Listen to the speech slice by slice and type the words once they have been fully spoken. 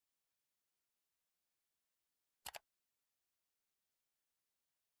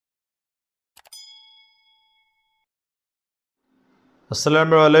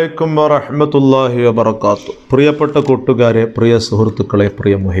അസ്സലാമു അലൈക്കും വറഹ്മത്തുള്ളാഹി വബറകാതുഹു. പ്രിയപ്പെട്ട കൂട്ടുകാരെ, പ്രിയ സുഹൃത്തുക്കളെ,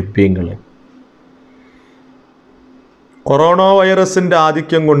 പ്രിയ മുഹിബ്ബീങ്ങളെ, കൊറോണ വൈറസിൻ്റെ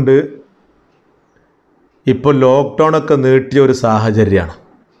ആധിക്യം കൊണ്ട് ഇപ്പോൾ ലോക്ക്ഡൗണൊക്കെ നീട്ടിയ ഒരു സാഹചര്യമാണ്.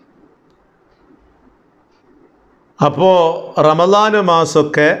 അപ്പോൾ റമദാൻ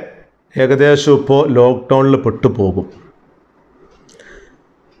മാസമൊക്കെ ഏകദേശം ഇപ്പോൾ ലോക്ക്ഡൗണിൽ പെട്ടുപോകും.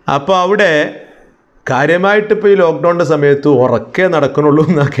 അപ്പോൾ അവിടെ കാര്യമായിട്ടിപ്പോൾ ഈ ലോക്ക്ഡൗണിൻ്റെ സമയത്ത് ഉറക്കേ നടക്കണുള്ളൂ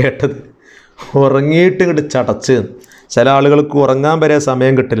എന്നാണ് കേട്ടത്. ഉറങ്ങിയിട്ട് ഇങ്ങോട്ട് ചടച്ച് ചില ആളുകൾക്ക് ഉറങ്ങാൻ വരെ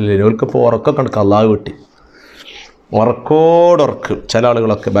സമയം കിട്ടില്ല. ഇവർക്കിപ്പോൾ ഉറക്കമൊക്കെ ഉണ്ട്, കള്ളാവ് കിട്ടി, ഉറക്കോടുറക്ക്. ചില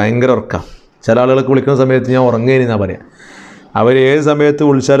ആളുകളൊക്കെ ഭയങ്കര ഉറക്കാം. ചില ആളുകൾക്ക് വിളിക്കുന്ന സമയത്ത് ഞാൻ ഉറങ്ങേനെന്നാണ് പറയാം. അവർ ഏത് സമയത്ത്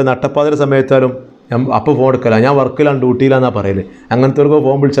വിളിച്ചാലും നട്ടപ്പാതിര സമയത്താലും ഞാൻ അപ്പോൾ ഫോൺ എടുക്കല, ഞാൻ വർക്കിലാണ്, ഡ്യൂട്ടിയിലാണെന്നാണ് പറയല്. അങ്ങനത്തെവർക്ക്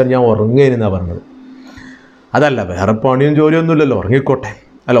ഫോൺ വിളിച്ചാൽ ഞാൻ ഉറങ്ങേനെന്നാണ് പറഞ്ഞത്. അതല്ല, വേറെ പണിയും ജോലിയൊന്നുമില്ലല്ലോ, ഉറങ്ങിക്കോട്ടെ.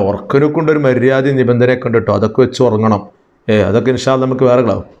 അല്ല, ഉറക്കനെ കൊണ്ടൊരു മര്യാദയും നിബന്ധനയൊക്കെ ഉണ്ട് കേട്ടോ, അതൊക്കെ വെച്ച് ഉറങ്ങണം. അതൊക്കെ ഇൻഷാ അല്ലാഹ് നമുക്ക് വേറെ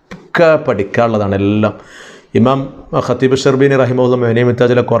ഒക്കെ പഠിക്കാനുള്ളതാണ് എല്ലാം. ഇമാം ഖത്തീബ് ഷർബീനി റഹിമഹുല്ലാഹ് മെഹ്നി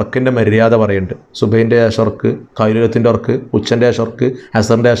മിത്താജിലൊക്കെ ഉറക്കിൻ്റെ മര്യാദ പറയുന്നുണ്ട്. സുബൈൻ്റെ ശേഷർക്ക്, കൈലത്തിൻ്റെ ഉറക്ക്, ഉച്ചൻ്റെ ശേഷർക്ക്,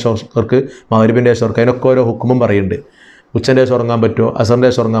 അസറിൻ്റെ ശേഷർക്ക്, മഗ്രിബിൻ്റെ ശേഷർക്ക്, അതിനൊക്കെ ഓരോ ഹുക്കുമും പറയുന്നുണ്ട്. ഉച്ചൻ്റെ ശേഷം ഉറങ്ങാൻ പറ്റുമോ,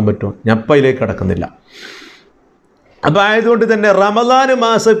 അസറിൻ്റെ ശേഷം ഉറങ്ങാൻ പറ്റുമോ, ഞാൻ ഇപ്പം അതിലേക്ക് കിടക്കുന്നില്ല. അപ്പോൾ ആയതുകൊണ്ട് തന്നെ റമദാൻ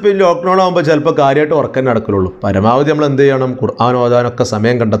മാസം ഇപ്പോൾ ലോക്ക്ഡൗൺ ആകുമ്പോൾ ചിലപ്പോൾ കാര്യമായിട്ട് ഉറക്കം നടക്കുള്ളൂ. പരമാവധി നമ്മൾ എന്ത് ചെയ്യണം, ഖുർആൻ ഓതാനൊക്കെ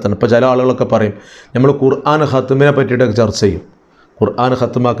സമയം കണ്ടെത്തണം. ഇപ്പോൾ ചില ആളുകളൊക്കെ പറയും നമ്മൾ ഖുർആൻ ഖത്മിനെ പറ്റിയിട്ടൊക്കെ ചർച്ച ചെയ്യും. ഖുർആൻ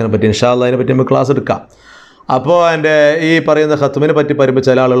ഖത്മാക്കിനെ പറ്റി ഇൻഷാ അല്ലാഹ് അതിനെ നമുക്ക് ക്ലാസ് എടുക്കാം. അപ്പോൾ എൻ്റെ ഈ പറയുന്ന ഖത്മിനെ പറ്റി പറയുമ്പോൾ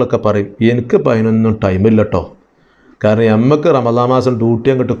ചില ആളുകളൊക്കെ പറയും എനിക്കിപ്പോൾ അതിനൊന്നും ടൈമില്ല കേട്ടോ, കാരണം നമുക്ക് റമദാൻ മാസം ഡ്യൂട്ടി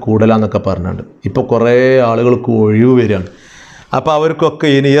അങ്ങോട്ട് കൂടലാന്നൊക്കെ പറഞ്ഞിട്ടുണ്ട്. ഇപ്പോൾ കുറേ ആളുകൾക്ക് ഒഴിവ് വരികയാണ്. അപ്പോൾ അവർക്കൊക്കെ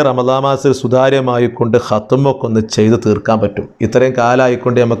ഇനി ഈ റമദാൻ മാസത്തിൽ സുതാര്യമായിക്കൊണ്ട് ഖത്മൊക്കെ ഒന്ന് ചെയ്ത് തീർക്കാൻ പറ്റും. ഇത്രയും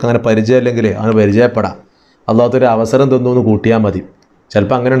കാലമായിക്കൊണ്ട് നമുക്ക് അങ്ങനെ പരിചയമില്ലെങ്കിൽ അങ്ങനെ പരിചയപ്പെടാം. അല്ലാത്തൊരു അവസരം തന്നൊന്ന് കൂട്ടിയാൽ മതി.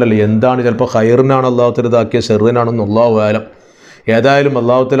 ചിലപ്പോൾ അങ്ങനെ ഉണ്ടല്ലോ, എന്താണ് ചിലപ്പോൾ ഖൈറിനാണ് അല്ലാത്തൊരു ഇതാക്കിയ ഷെറിനാണെന്ന് അല്ലാഹു ആലം. ഏതായാലും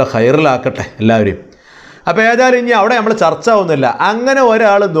അല്ലാഹു തആല ഖൈറിലാക്കട്ടെ എല്ലാവരെയും. അപ്പോൾ ഏതായാലും ഇനി അവിടെ നമ്മൾ ചർച്ച ആവുന്നില്ല. അങ്ങനെ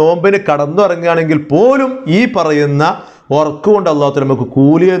ഒരാൾ നോമ്പിന് കടന്നുറങ്ങുകയാണെങ്കിൽ പോലും ഈ പറയുന്ന ഉറക്കുകൊണ്ട് അല്ലാഹു തആല നമുക്ക്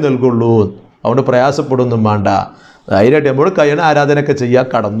കൂലിയെ നൽകുള്ളൂ. അതുകൊണ്ട് പ്രയാസപ്പെടുകയൊന്നും വേണ്ട. ധൈര്യമായിട്ട് നമ്മൾ കഴിയണ ആരാധനയൊക്കെ ചെയ്യുക,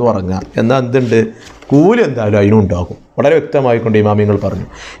 കടന്നു ഉറങ്ങുക. എന്നാൽ എന്തുണ്ട്, കൂലി എന്തായാലും അതിനുണ്ടാകും. വളരെ വ്യക്തമായിക്കൊണ്ട് ഇമാമിങ്ങൾ പറഞ്ഞു.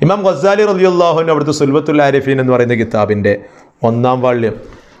 ഇമാം ഗസാലി റളിയല്ലാഹു അൻഹു അവിടുത്തെ സുൽബത്തുൽ ആരിഫീൻ എന്ന് പറയുന്ന കിതാബിൻ്റെ 1-ാം വാള്യം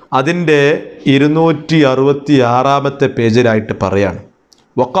അതിൻ്റെ 266-ാമത്തെ പേജിലായിട്ട് പറയാണ്,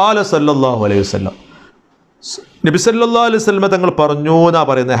 വഖാല സല്ലല്ലാഹു അലൈഹി വസല്ലം, നബി സല്ലല്ലാഹു അലൈഹി വസല്ലം തങ്ങൾ പറഞ്ഞു എന്നാണ്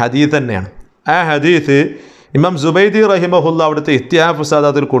പറയുന്നത്. ഹദീസ് തന്നെയാണ്. ആ ഹദീസ് ഇമാം സുബൈദി റഹിമഹുല്ലാ അവിടുത്തെ ഇത്തിഹാഫ്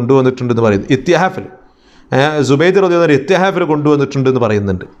സാദാത്തിൽ കൊണ്ടുവന്നിട്ടുണ്ടെന്ന് പറയുന്നു. ഇത്തിഹാഫിൽ സുബൈദി റളിയല്ലാഹു അൻഹു ഇത്തിഹാഫിൽ കൊണ്ടുവന്നിട്ടുണ്ടെന്ന്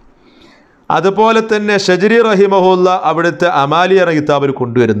പറയുന്നുണ്ട്. അതുപോലെ തന്നെ ഷജരി റഹിമഹുല്ല അവിടുത്തെ അമാലിയ കിതാബിൽ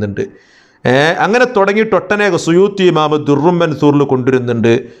കൊണ്ടുവരുന്നുണ്ട്. അങ്ങനെ തുടങ്ങിയിട്ട് ഒട്ടനേക സുയൂത്തി ഇമാം ദുർറും മൻസൂറിൽ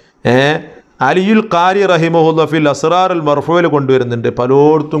കൊണ്ടുവരുന്നുണ്ട്. അലിയുൽ ഖാരി റഹിമഹുല്ല ഫിൽ അസ്റാറുൽ മർഫൂയിൽ കൊണ്ടുവരുന്നുണ്ട്.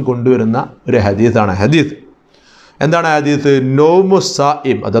 പലയിടത്തും കൊണ്ടുവരുന്ന ഒരു ഹദീസാണ്. ഹദീസ് എന്താണ്? ഹദീസ് നൗമു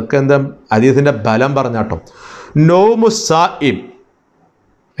സായിം. അതൊക്കെ എന്താ ഹദീസിൻ്റെ ബലം പറഞ്ഞാട്ടോ. നൗമു സായിം,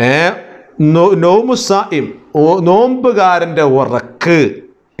 നൗമു സായിം, നോമ്പുകാരൻ്റെ ഉറക്ക്,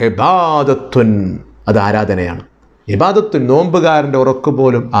 ഇബാദത്തുൻ, അത് ആരാധനയാണ്. ഇബാദത്തുൻ, നോമ്പുകാരൻ്റെ ഉറക്ക്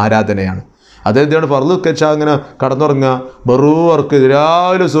പോലും ആരാധനയാണ്. അതെന്താണ് ഫർള് വെച്ചാൽ അങ്ങനെ കടന്നുറങ്ങുക, വെറു ഉറക്ക്.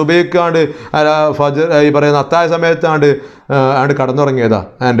 രാവിലെ സുബഹിക്കാണ്ട് ഫജർ ഈ പറയുന്ന അത്താഴ സമയത്താണ്ട് കടന്നുറങ്ങിയതാ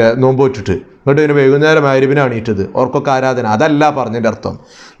എൻ്റെ നോമ്പ് വെച്ചിട്ട്, എന്നിട്ട് ഇതിന് വൈകുന്നേരം മഗ്‌രിബിനാണ് എണീറ്റത്. ഓർക്കൊക്കെ ആരാധന. അതല്ല പറഞ്ഞതിൻ്റെ അർത്ഥം.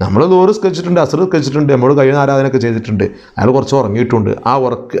 നമ്മൾ ദൂറ് സ്കെച്ചിട്ടുണ്ട്, അസ്ർ സ്കെച്ചിട്ടുണ്ട്, നമ്മൾ കഴിയുന്ന ആരാധനയൊക്കെ ചെയ്തിട്ടുണ്ട്, അയാൾ കുറച്ച് ഉറങ്ങിയിട്ടുണ്ട്. ആ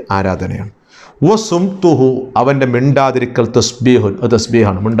ഉറക്ക് ആരാധനയാണ്. വസുംതുഹു, അവൻ്റെ മിണ്ടാതിരിക്കൽ തസ്ബീഹുൻ, അത്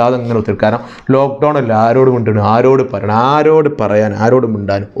തസ്ബീഹാണ്. മിണ്ടാതെ അങ്ങനെ ഒത്തിരി. കാരണം ലോക്ക്ഡൗൺ അല്ല, ആരോട് മിണ്ടണം, ആരോട് പറയണം, ആരോട്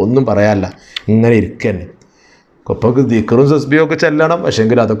മിണ്ടാനും ഒന്നും പറയാനല്ല, ഇങ്ങനെ ഇരിക്കന്നെ. ഇപ്പോൾ ദിക്റും തസ്ബീഹും ഒക്കെ ചെല്ലണം.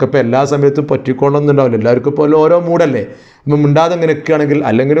 പക്ഷേങ്കിൽ അതൊക്കെ ഇപ്പോൾ എല്ലാ സമയത്തും പറ്റിക്കൊള്ളണമെന്നുണ്ടാവില്ല. എല്ലാവർക്കും ഇപ്പോൾ ഓരോ മൂടല്ലേ. ഇപ്പം മിണ്ടാതെ ഇങ്ങനെ നിൽക്കുകയാണെങ്കിൽ,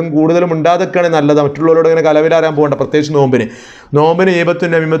 അല്ലെങ്കിലും കൂടുതലും മിണ്ടാതൊക്കെയാണെങ്കിൽ നല്ലതാണ്. മറ്റുള്ളവരോട് ഇങ്ങനെ കലവിലാരാൻ പോകണ്ട. പ്രത്യേകിച്ച് നോമ്പിന്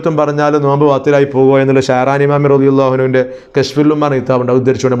ഈബത്തും നമീമത്തും പറഞ്ഞാൽ നോമ്പ് വാത്തിലായി പോകുക എന്നുള്ള ഷാറാൻ ഇമാം റളിയല്ലാഹു അൻഹുവിൻ്റെ കശ്ഫുൽ ഉമ്മ കിതാബുണ്ട്.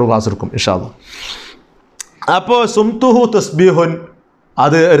 ഉദ്ധരിച്ചുകൊണ്ട് നമ്മൾ ക്ലാസ് എടുക്കും ഇൻഷാ അല്ലാഹ്. അപ്പോൾ സുംതുഹു തസ്ബീഹുൻ,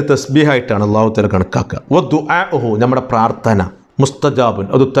 അത് ഒരു തസ്ബീഹായിട്ടാണ് അല്ലാഹു തആല കണക്കാക്കുക. വദുആഉഹു, നമ്മുടെ പ്രാർത്ഥന, മുസ്തജാബുൻ,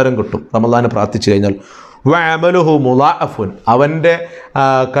 അത് ഉത്തരം കിട്ടും റമളാന് പ്രാർത്ഥിച്ചു കഴിഞ്ഞാൽ. വഅമലുഹു മുളാഅഫുൻ, അവൻ്റെ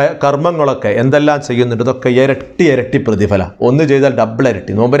കർമ്മങ്ങളൊക്കെ എന്തെല്ലാം ചെയ്യുന്നുണ്ട് ഇതൊക്കെ ഇരട്ടി പ്രതിഫല. ഒന്ന് ചെയ്താൽ ഡബിൾ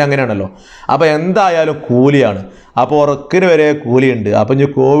ഇരട്ടി. നോമ്പിന് അങ്ങനെയാണല്ലോ. അപ്പോൾ എന്തായാലും കൂലിയാണ്. അപ്പോൾ ഉറക്കിന് വരെ കൂലിയുണ്ട്. അപ്പം ഇനി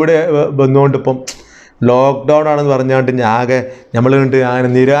കോവിഡ് വന്നുകൊണ്ട് ഇപ്പം ലോക്ക്ഡൗൺ ആണെന്ന് പറഞ്ഞുകൊണ്ട് ആകെ നമ്മളുണ്ട്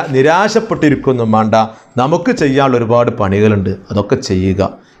അങ്ങനെ നിരാശപ്പെട്ടിരിക്കൊന്നും വേണ്ട. നമുക്ക് ചെയ്യാനുള്ള ഒരുപാട് പണികളുണ്ട്, അതൊക്കെ ചെയ്യുക.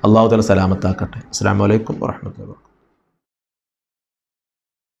 അല്ലാഹു തആല സലാമത്താക്കട്ടെ. അസ്സലാമു അലൈക്കും വറഹ്മത്തുള്ളാഹി.